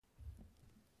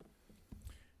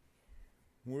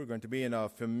We're going to be in a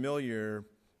familiar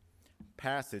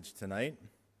passage tonight.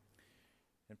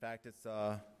 In fact, it's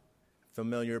a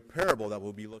familiar parable that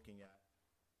we'll be looking at.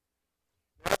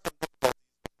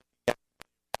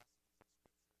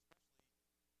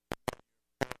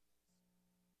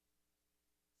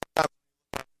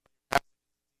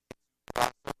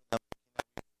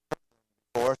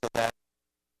 So that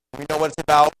we know what it's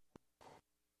about.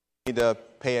 We need to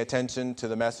pay attention to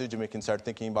the message, and we can start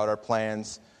thinking about our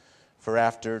plans for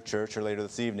after church or later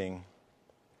this evening.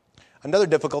 Another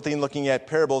difficulty in looking at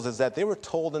parables is that they were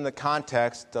told in the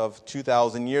context of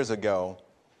 2,000 years ago.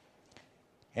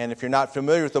 And if you're not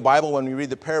familiar with the Bible, when we read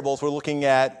the parables we're looking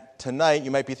at tonight, you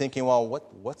might be thinking, well,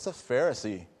 what's a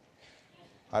Pharisee?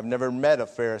 I've never met a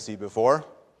Pharisee before.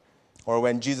 Or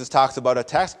when Jesus talks about a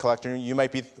tax collector, you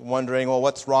might be wondering, well,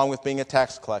 what's wrong with being a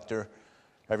tax collector?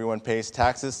 Everyone pays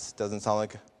taxes. Doesn't sound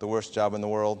like the worst job in the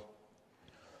world.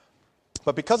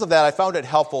 But because of that, I found it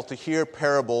helpful to hear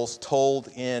parables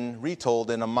retold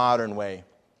in a modern way.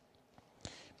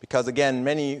 Because again,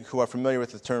 many who are familiar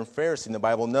with the term Pharisee in the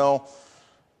Bible know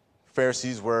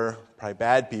Pharisees were probably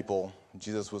bad people.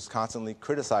 Jesus was constantly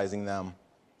criticizing them.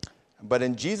 But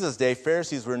in Jesus' day,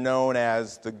 Pharisees were known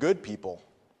as the good people,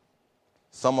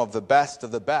 some of the best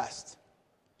of the best.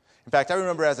 In fact, I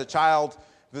remember as a child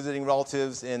visiting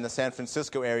relatives in the San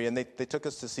Francisco area, and they took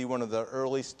us to see one of the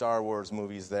early Star Wars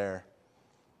movies there.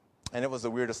 And it was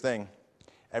the weirdest thing.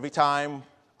 Every time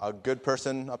a good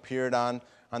person appeared on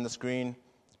the screen,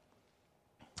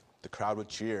 the crowd would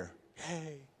cheer.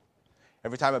 Yay!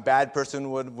 Every time a bad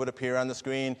person would appear on the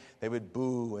screen, they would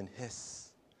boo and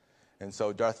hiss. And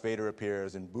so Darth Vader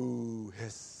appears and boo,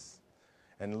 hiss.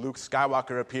 And Luke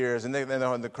Skywalker appears and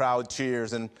the crowd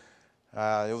cheers. And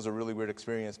it was a really weird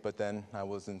experience, but then I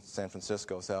was in San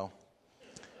Francisco, so...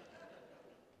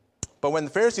 But when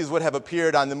the Pharisees would have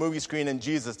appeared on the movie screen in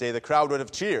Jesus' day, the crowd would have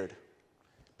cheered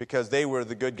because they were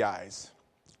the good guys.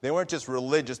 They weren't just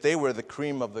religious, they were the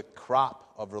cream of the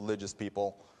crop of religious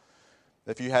people.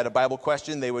 If you had a Bible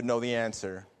question, they would know the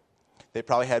answer. They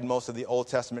probably had most of the Old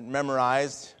Testament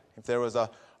memorized. If there was a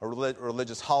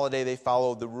religious holiday, they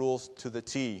followed the rules to the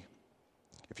T.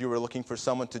 If you were looking for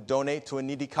someone to donate to a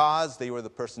needy cause, they were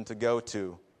the person to go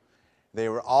to. They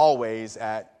were always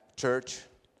at church.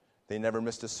 They never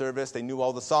missed a service. They knew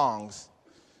all the songs.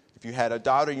 If you had a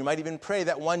daughter, you might even pray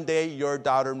that one day your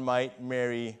daughter might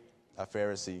marry a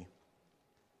Pharisee.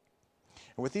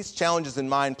 And with these challenges in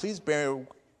mind, please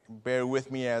bear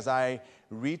with me as I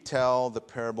retell the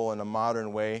parable in a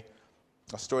modern way,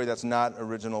 a story that's not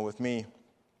original with me.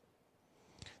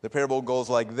 The parable goes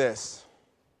like this.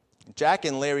 Jack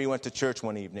and Larry went to church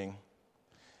one evening.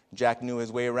 Jack knew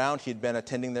his way around. He'd been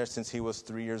attending there since he was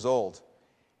 3 years old.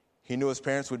 He knew his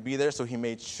parents would be there, so he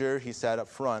made sure he sat up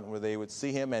front where they would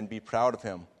see him and be proud of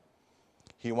him.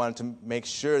 He wanted to make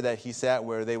sure that he sat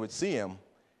where they would see him.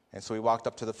 And so he walked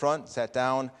up to the front, sat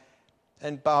down,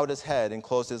 and bowed his head and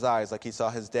closed his eyes like he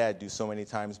saw his dad do so many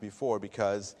times before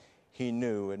because he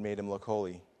knew it made him look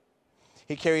holy.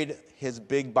 He carried his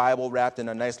big Bible wrapped in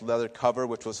a nice leather cover,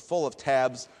 which was full of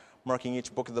tabs marking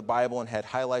each book of the Bible and had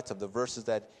highlights of the verses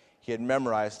that he had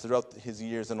memorized throughout his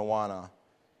years in Awana.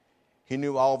 He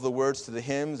knew all of the words to the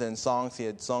hymns and songs he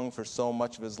had sung for so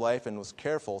much of his life and was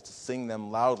careful to sing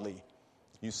them loudly.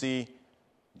 You see,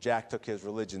 Jack took his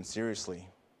religion seriously.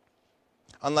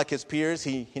 Unlike his peers,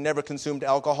 he never consumed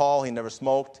alcohol, he never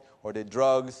smoked or did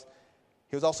drugs.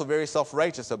 He was also very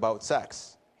self-righteous about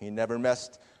sex. He never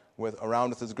messed around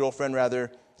with his girlfriend. Rather,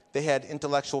 they had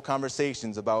intellectual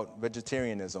conversations about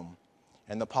vegetarianism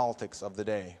and the politics of the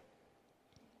day.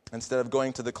 Instead of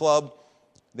going to the club,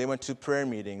 they went to prayer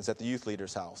meetings at the youth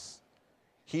leader's house.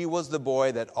 He was the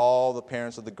boy that all the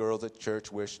parents of the girls at church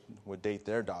wished would date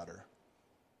their daughter.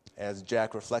 As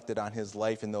Jack reflected on his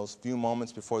life in those few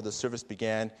moments before the service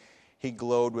began, he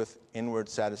glowed with inward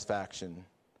satisfaction.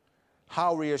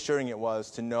 How reassuring it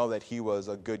was to know that he was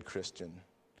a good Christian.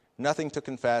 Nothing to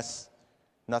confess,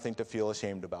 nothing to feel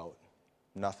ashamed about.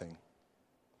 Nothing. And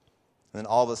then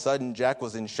all of a sudden, Jack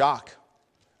was in shock.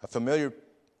 A familiar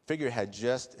figure had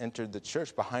just entered the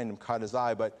church behind him, caught his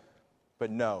eye, but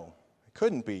no, it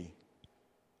couldn't be.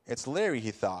 It's Larry,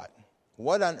 he thought.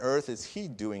 What on earth is he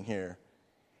doing here?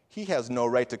 He has no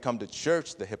right to come to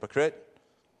church, the hypocrite.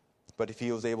 But if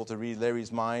he was able to read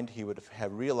Larry's mind, he would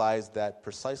have realized that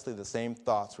precisely the same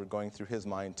thoughts were going through his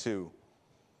mind too.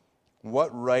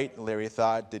 What right, Larry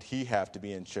thought, did he have to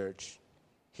be in church?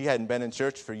 He hadn't been in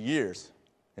church for years.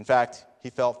 In fact, he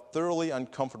felt thoroughly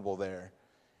uncomfortable there.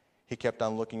 He kept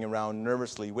on looking around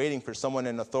nervously, waiting for someone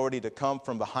in authority to come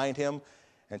from behind him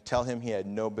and tell him he had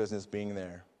no business being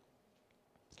there.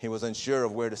 He was unsure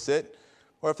of where to sit,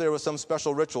 or if there was some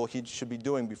special ritual he should be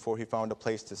doing before he found a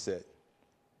place to sit.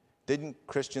 Didn't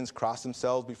Christians cross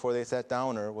themselves before they sat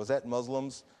down, or was that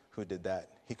Muslims who did that?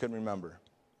 He couldn't remember.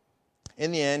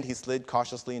 In the end, he slid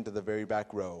cautiously into the very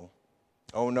back row.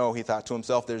 Oh no, he thought to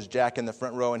himself, there's Jack in the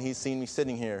front row, and he's seen me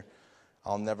sitting here.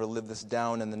 I'll never live this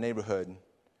down in the neighborhood.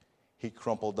 He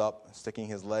crumpled up, sticking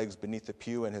his legs beneath the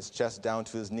pew and his chest down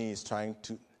to his knees,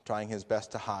 trying his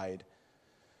best to hide.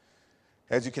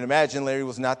 As you can imagine, Larry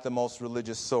was not the most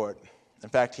religious sort. In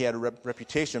fact, he had a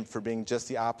reputation for being just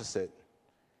the opposite.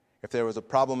 If there was a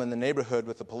problem in the neighborhood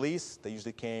with the police, they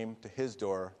usually came to his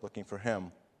door looking for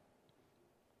him.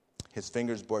 His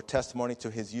fingers bore testimony to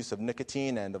his use of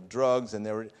nicotine and of drugs, and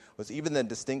there was even the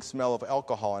distinct smell of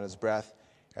alcohol on his breath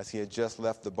as he had just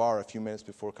left the bar a few minutes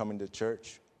before coming to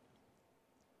church.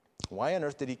 Why on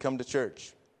earth did he come to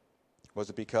church? Was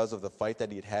it because of the fight that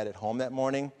he had had at home that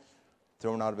morning,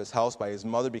 thrown out of his house by his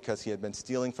mother because he had been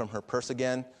stealing from her purse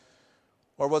again?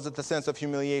 Or was it the sense of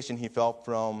humiliation he felt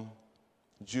from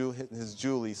his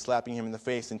Julie slapping him in the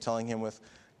face and telling him with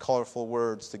colorful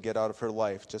words to get out of her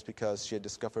life just because she had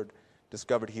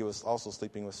discovered he was also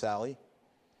sleeping with Sally?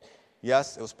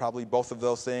 Yes, it was probably both of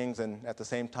those things, and at the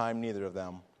same time, neither of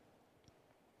them.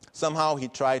 Somehow he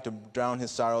tried to drown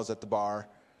his sorrows at the bar.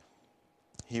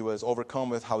 He was overcome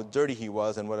with how dirty he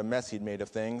was and what a mess he'd made of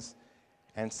things.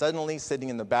 And suddenly, sitting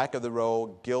in the back of the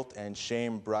row, guilt and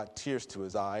shame brought tears to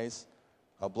his eyes,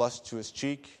 a blush to his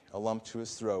cheek, a lump to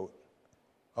his throat.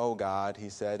 "Oh God," he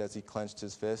said as he clenched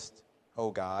his fist, "Oh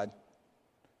God,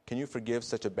 can you forgive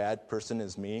such a bad person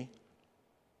as me?"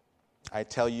 I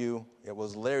tell you, it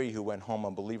was Larry who went home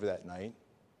a believer that night,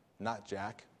 not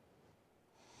Jack.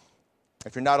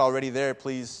 If you're not already there,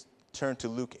 please turn to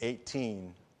Luke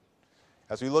 18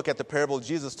 as we look at the parable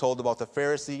Jesus told about the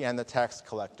Pharisee and the tax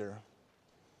collector.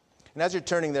 And as you're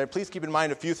turning there, please keep in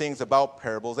mind a few things about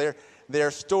parables.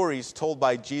 They're stories told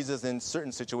by Jesus in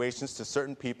certain situations to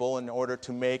certain people in order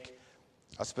to make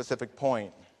a specific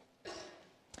point.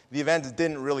 The events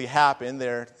didn't really happen.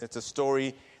 It's a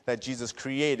story that Jesus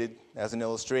created as an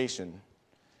illustration.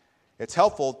 It's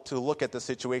helpful to look at the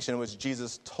situation in which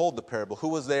Jesus told the parable, who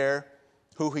was there,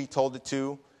 who he told it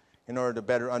to, in order to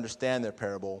better understand their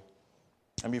parable.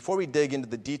 And before we dig into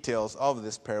the details of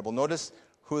this parable, notice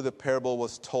who the parable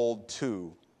was told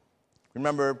to.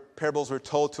 Remember, parables were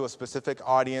told to a specific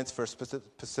audience for a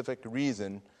specific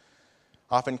reason,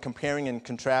 often comparing and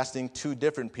contrasting two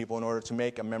different people in order to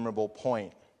make a memorable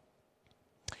point.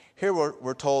 Here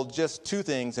we're told just two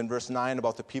things in verse 9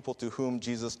 about the people to whom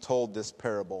Jesus told this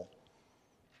parable.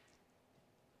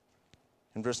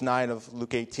 In verse 9 of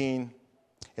Luke 18,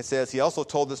 it says, "He also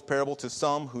told this parable to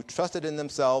some who trusted in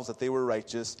themselves that they were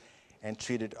righteous and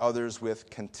treated others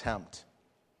with contempt."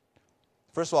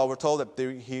 First of all, we're told that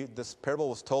this parable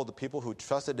was told to people who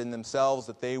trusted in themselves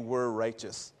that they were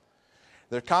righteous.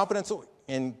 Their confidence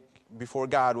before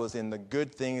God was in the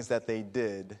good things that they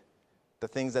did, the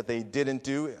things that they didn't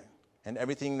do, and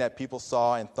everything that people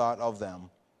saw and thought of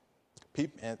them.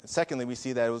 And secondly, we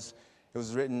see that it was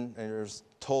written and it was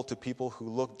told to people who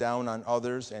looked down on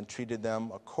others and treated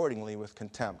them accordingly with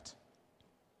contempt.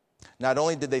 Not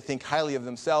only did they think highly of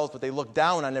themselves, but they looked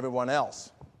down on everyone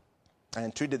else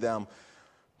and treated them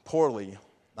poorly,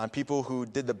 on people who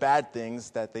did the bad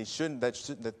things that they shouldn't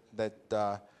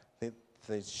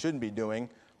be doing.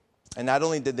 And not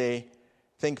only did they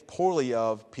think poorly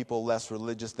of people less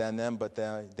religious than them, but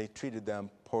they treated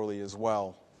them poorly as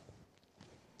well.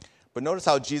 But notice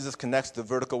how Jesus connects the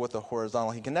vertical with the horizontal.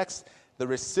 He connects the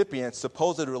recipient's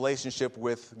supposed relationship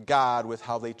with God with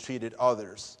how they treated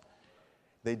others.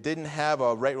 They didn't have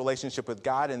a right relationship with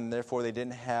God, and therefore they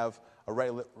didn't have a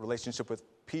right relationship with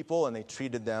people, and they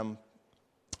treated them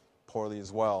poorly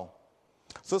as well.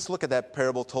 So let's look at that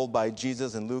parable told by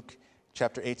Jesus in Luke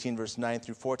chapter 18, verse 9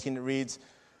 through 14. It reads,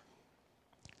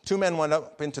 "Two men went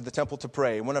up into the temple to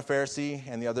pray, one a Pharisee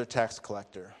and the other a tax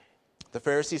collector. The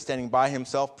Pharisee, standing by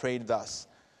himself, prayed thus,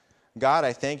 'God,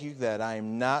 I thank you that I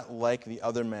am not like the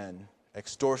other men,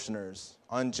 extortioners,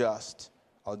 unjust,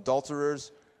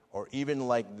 adulterers, or even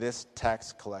like this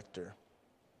tax collector.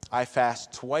 I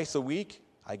fast twice a week.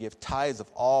 I give tithes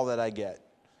of all that I get.'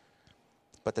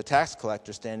 But the tax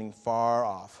collector, standing far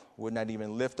off, would not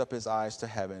even lift up his eyes to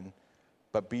heaven,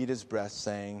 but beat his breast,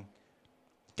 saying,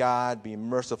 'God, be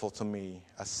merciful to me,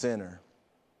 a sinner.'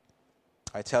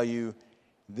 I tell you,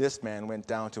 this man went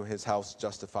down to his house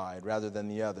justified rather than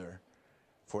the other.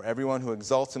 For everyone who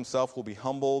exalts himself will be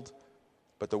humbled,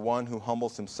 but the one who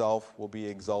humbles himself will be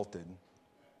exalted."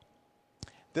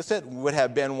 This would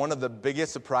have been one of the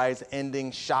biggest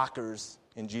surprise-ending shockers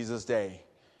in Jesus' day.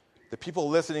 The people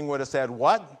listening would have said,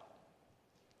 "What?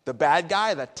 The bad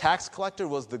guy, the tax collector,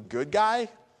 was the good guy.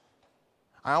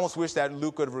 I almost wish that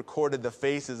Luke would have recorded the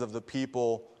faces of the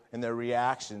people and their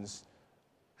reactions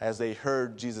as they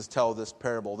heard Jesus tell this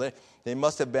parable. They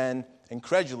must have been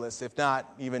incredulous, if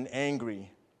not even angry.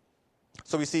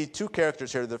 So we see two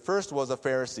characters here. The first was a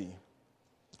Pharisee.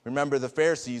 Remember, the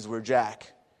Pharisees were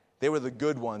Jack. They were the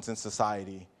good ones in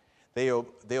society. They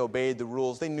obeyed the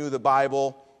rules. They knew the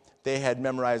Bible. They had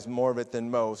memorized more of it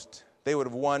than most. They would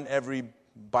have won every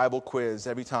Bible quiz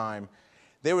every time.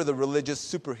 They were the religious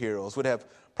superheroes, would have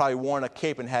probably worn a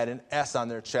cape and had an S on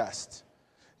their chest.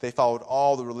 They followed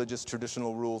all the religious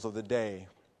traditional rules of the day.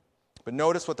 But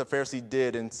notice what the Pharisee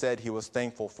did and said he was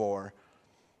thankful for.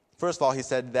 First of all, he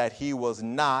said that he was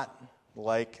not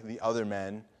like the other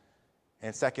men.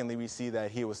 And secondly, we see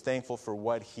that he was thankful for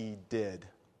what he did.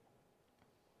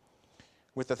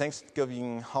 With the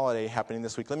Thanksgiving holiday happening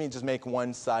this week, let me just make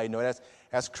one side note.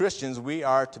 As Christians, we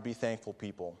are to be thankful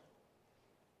people.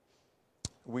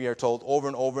 We are told over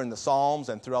and over in the Psalms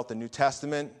and throughout the New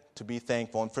Testament to be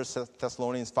thankful. In 1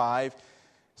 Thessalonians 5,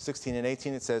 16 and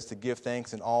 18, it says to give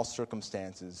thanks in all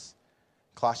circumstances.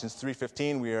 Colossians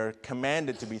 3:15, we are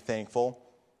commanded to be thankful.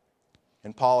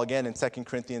 And Paul, again, in 2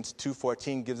 Corinthians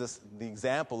 2:14, gives us the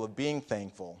example of being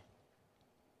thankful.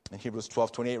 And Hebrews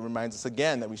 12:28 reminds us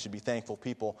again that we should be thankful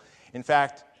people. In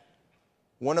fact,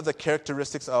 one of the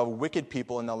characteristics of wicked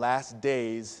people in the last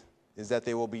days is that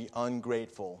they will be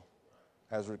ungrateful,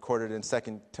 as recorded in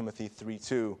 2 Timothy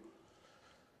 3:2.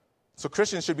 So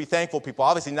Christians should be thankful people,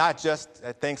 obviously not just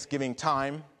at Thanksgiving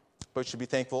time, but should be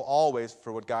thankful always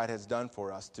for what God has done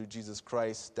for us through Jesus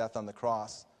Christ's death on the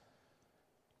cross.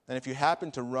 And if you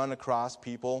happen to run across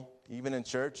people, even in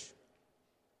church,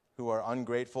 who are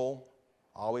ungrateful,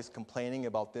 always complaining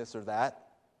about this or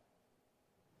that,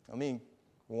 let me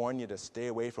warn you to stay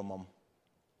away from them.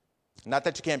 Not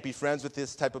that you can't be friends with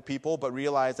this type of people, but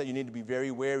realize that you need to be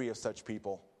very wary of such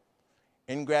people.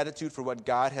 Ingratitude for what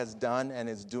God has done and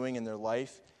is doing in their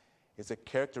life is a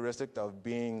characteristic of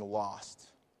being lost,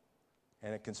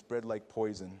 and it can spread like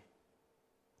poison.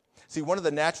 See, one of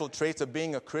the natural traits of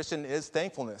being a Christian is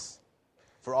thankfulness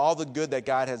for all the good that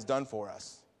God has done for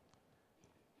us.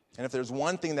 And if there's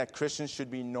one thing that Christians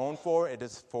should be known for, it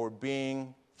is for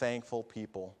being thankful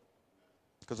people.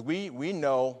 Because we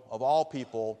know of all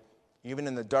people, even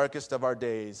in the darkest of our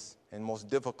days and most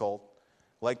difficult,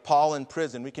 like Paul in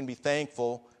prison, we can be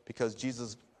thankful because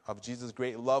of Jesus'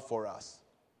 great love for us.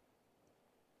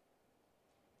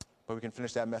 But we can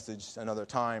finish that message another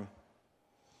time.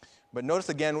 But notice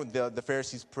again the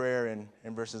Pharisee's prayer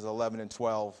in verses 11 and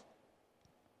 12.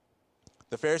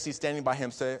 The Pharisee standing by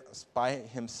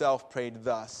himself prayed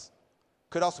thus.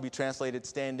 Could also be translated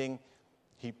standing,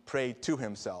 he prayed to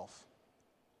himself.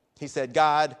 He said,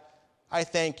 God, I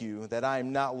thank you that I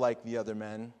am not like the other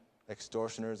men,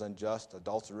 extortioners, unjust,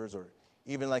 adulterers, or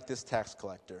even like this tax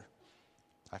collector.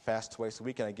 I fast twice a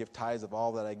week and I give tithes of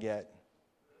all that I get.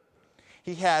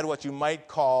 He had what you might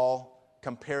call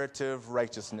comparative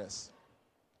righteousness.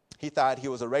 He thought he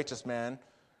was a righteous man,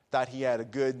 thought he had a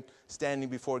good standing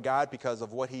before God because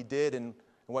of what he did and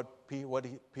what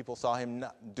people saw him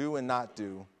do and not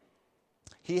do.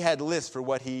 He had lists for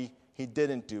what he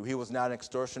didn't do. He was not an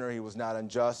extortioner. He was not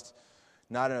unjust,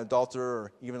 not an adulterer,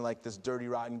 or even like this dirty,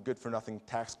 rotten, good-for-nothing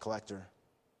tax collector.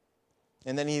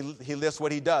 And then he lists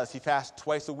what he does. He fasts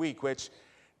twice a week, which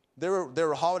there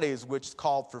were holidays which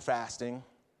called for fasting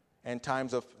and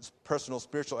times of personal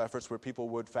spiritual efforts where people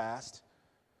would fast.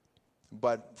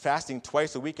 But fasting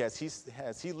twice a week, as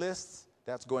he lists,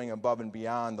 that's going above and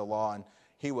beyond the law, and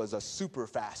he was a super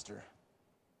faster.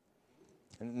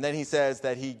 And then he says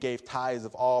that he gave tithes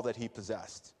of all that he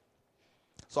possessed.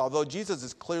 So although Jesus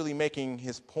is clearly making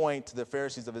his point to the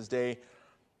Pharisees of his day,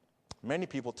 many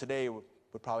people today would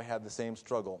probably have the same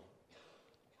struggle.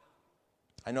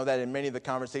 I know that in many of the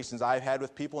conversations I've had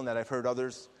with people and that I've heard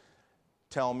others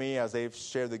tell me as they've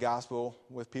shared the gospel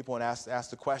with people and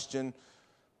asked the question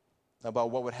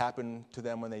about what would happen to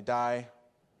them when they die,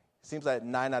 it seems that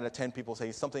 9 out of 10 people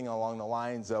say something along the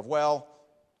lines of, well,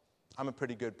 I'm a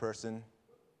pretty good person.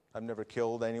 I've never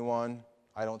killed anyone.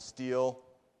 I don't steal.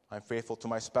 I'm faithful to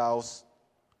my spouse.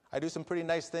 I do some pretty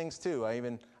nice things too.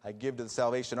 I give to the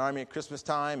Salvation Army at Christmas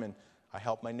time, and I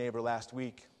helped my neighbor last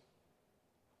week.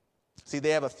 See, they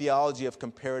have a theology of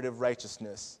comparative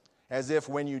righteousness, as if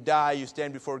when you die, you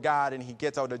stand before God and he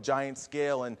gets out a giant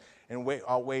scale and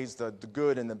outweighs the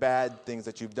good and the bad things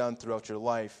that you've done throughout your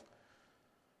life.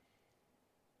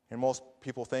 And most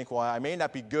people think, well, I may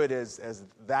not be good as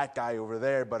that guy over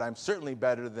there, but I'm certainly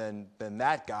better than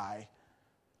that guy.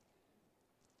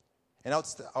 And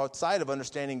outside of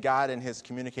understanding God and his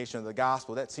communication of the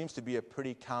gospel, that seems to be a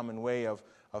pretty common way of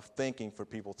of thinking for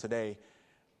people today,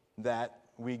 that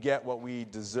we get what we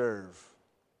deserve.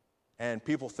 And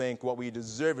people think what we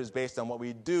deserve is based on what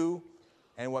we do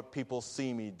and what people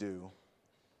see me do.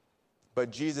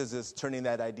 But Jesus is turning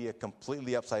that idea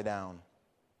completely upside down.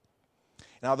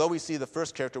 And although we see the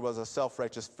first character was a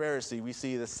self-righteous Pharisee, we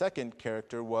see the second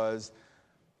character was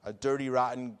a dirty,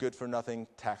 rotten, good-for-nothing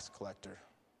tax collector.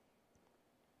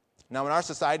 Now, in our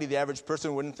society, the average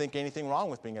person wouldn't think anything wrong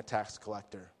with being a tax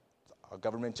collector. A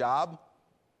government job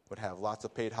would have lots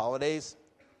of paid holidays,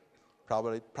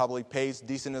 probably pays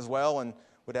decent as well, and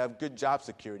would have good job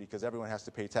security because everyone has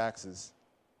to pay taxes.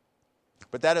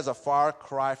 But that is a far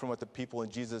cry from what the people in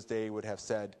Jesus' day would have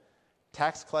said.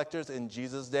 Tax collectors in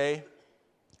Jesus' day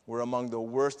were among the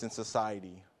worst in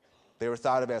society. They were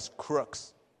thought of as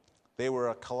crooks. They were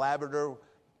a collaborator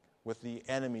with the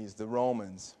enemies, the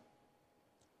Romans.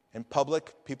 In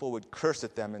public, people would curse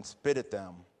at them and spit at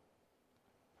them.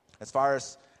 As far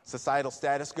as societal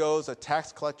status goes, a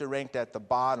tax collector ranked at the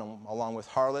bottom, along with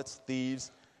harlots,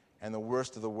 thieves, and the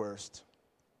worst of the worst.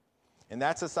 In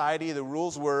that society, the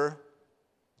rules were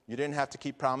you didn't have to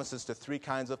keep promises to three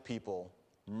kinds of people: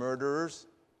 murderers,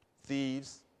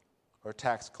 thieves, or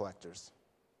tax collectors.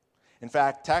 In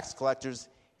fact, tax collectors,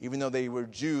 even though they were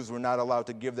Jews, were not allowed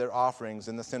to give their offerings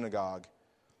in the synagogue.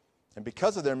 And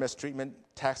because of their mistreatment,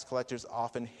 tax collectors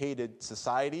often hated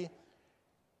society,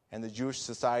 and the Jewish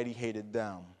society hated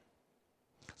them.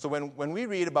 So when we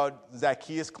read about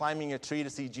Zacchaeus climbing a tree to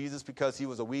see Jesus because he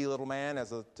was a wee little man, as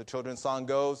the children's song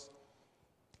goes,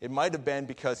 it might have been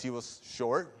because he was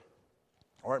short,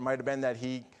 or it might have been that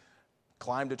he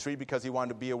climbed a tree because he wanted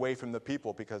to be away from the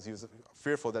people, because he was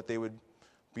fearful that they would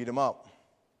beat him up.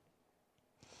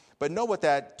 But know what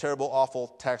that terrible, awful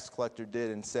tax collector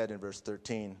did and said in verse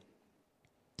 13.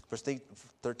 Verse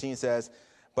 13 says,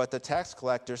 "But the tax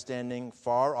collector, standing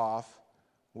far off,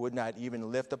 would not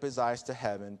even lift up his eyes to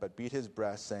heaven, but beat his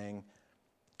breast, saying,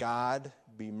 'God,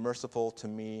 be merciful to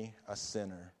me, a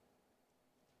sinner.'"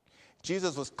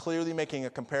 Jesus was clearly making a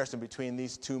comparison between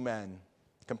these two men,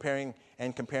 comparing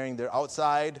their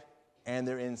outside and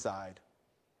their inside.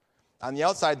 On the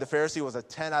outside, the Pharisee was a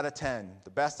 10 out of 10,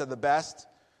 the best of the best.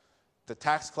 The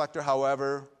tax collector,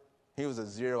 however, he was a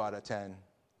 0 out of 10,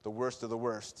 the worst of the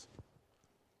worst.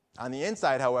 On the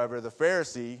inside, however, the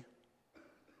Pharisee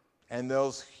and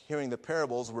those hearing the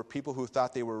parables were people who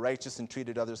thought they were righteous and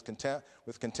treated others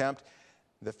with contempt.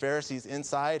 The Pharisee's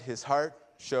inside, his heart,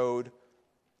 showed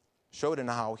in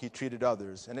how he treated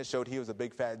others, and it showed he was a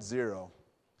big fat 0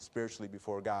 spiritually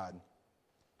before God.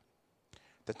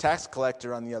 The tax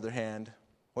collector, on the other hand,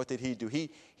 what did he do?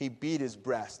 He beat his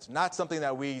breast. Not something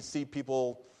that we see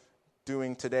people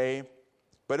doing today,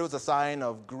 but it was a sign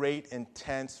of great,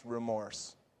 intense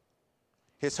remorse.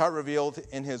 His heart revealed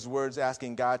in his words,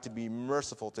 asking God to be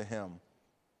merciful to him.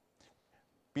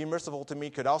 Be merciful to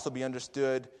me could also be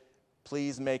understood,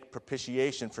 please make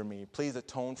propitiation for me. Please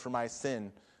atone for my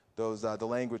sin. The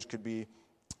language could be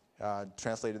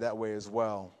translated that way as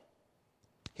well.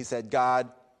 He said,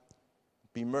 God,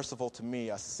 be merciful to me,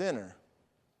 a sinner.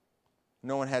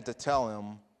 No one had to tell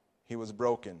him he was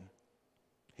broken.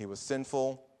 He was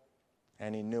sinful,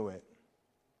 and he knew it.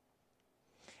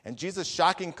 And Jesus'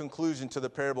 shocking conclusion to the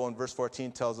parable in verse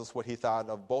 14 tells us what he thought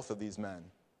of both of these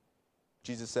men.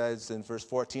 Jesus says in verse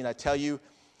 14, "I tell you,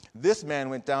 this man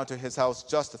went down to his house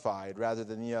justified rather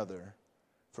than the other.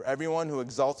 For everyone who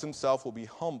exalts himself will be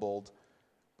humbled,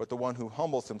 but the one who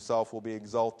humbles himself will be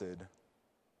exalted."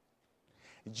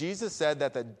 Jesus said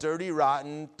that the dirty,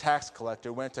 rotten tax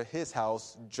collector went to his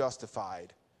house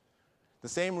justified. The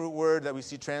same root word that we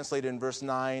see translated in verse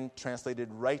 9,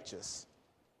 translated righteous.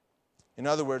 In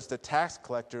other words, the tax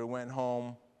collector went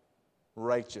home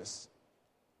righteous.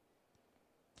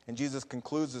 And Jesus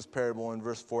concludes this parable in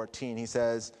verse 14. He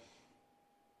says,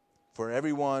 "For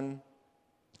everyone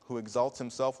who exalts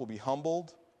himself will be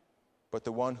humbled, but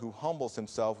the one who humbles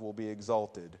himself will be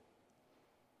exalted."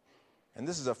 And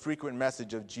this is a frequent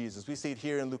message of Jesus. We see it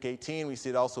here in Luke 18. We see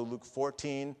it also in Luke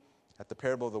 14 at the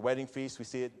parable of the wedding feast. We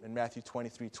see it in Matthew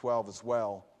 23:12 as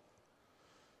well.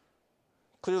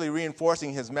 Clearly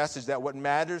reinforcing his message that what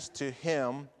matters to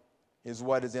him is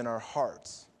what is in our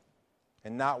hearts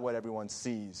and not what everyone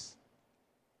sees.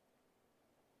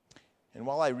 And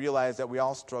while I realize that we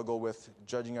all struggle with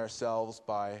judging ourselves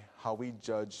by how we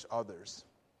judge others,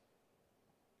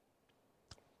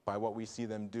 by what we see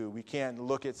them do, we can't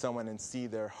look at someone and see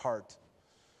their heart.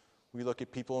 We look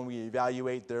at people and we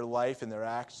evaluate their life and their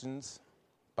actions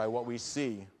by what we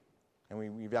see, and we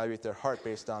evaluate their heart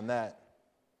based on that.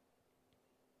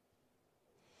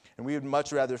 And we would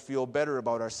much rather feel better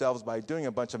about ourselves by doing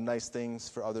a bunch of nice things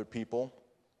for other people,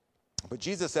 But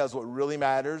Jesus says what really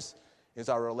matters is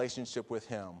our relationship with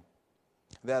him.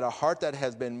 That a heart that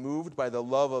has been moved by the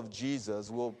love of Jesus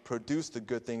will produce the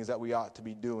good things that we ought to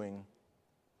be doing.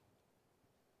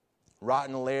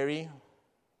 Rotten Larry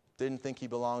didn't think he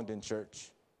belonged in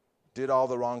church, did all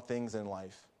the wrong things in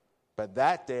life. But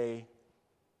that day,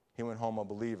 he went home a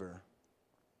believer.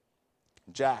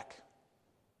 Jack,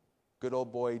 good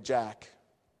old boy Jack,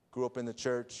 grew up in the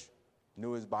church,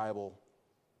 knew his Bible,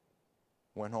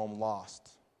 went home lost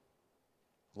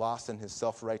in his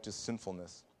self-righteous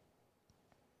sinfulness.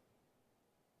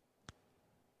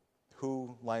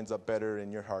 Who lines up better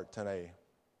in your heart today?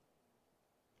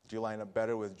 Do you line up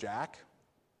better with Jack,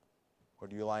 or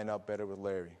do you line up better with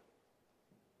Larry?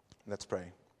 Let's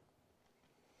pray.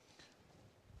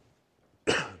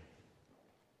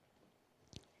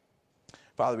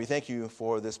 Father, we thank you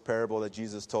for this parable that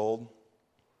Jesus told.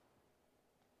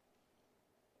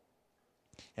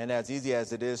 And as easy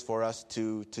as it is for us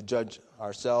to judge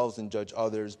ourselves and judge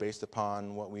others based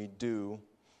upon what we do,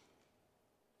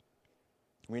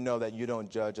 we know that you don't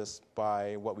judge us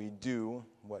by what we do,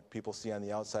 what people see on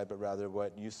the outside, but rather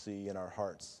what you see in our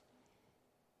hearts.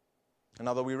 And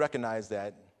although we recognize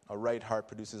that a right heart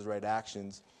produces right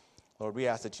actions, Lord, we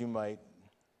ask that you might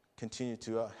continue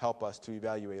to help us to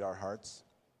evaluate our hearts.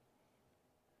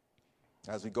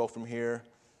 As we go from here,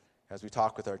 as we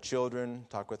talk with our children,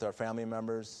 talk with our family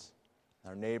members,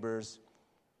 our neighbors,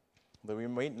 that we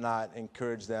might not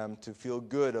encourage them to feel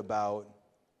good about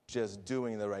just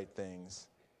doing the right things,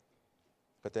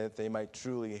 but that they might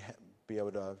truly be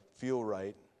able to feel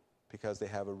right because they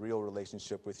have a real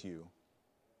relationship with you.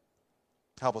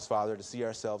 Help us, Father, to see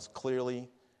ourselves clearly,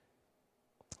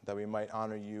 that we might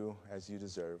honor you as you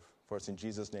deserve. For it's in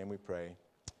Jesus' name we pray.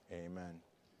 Amen.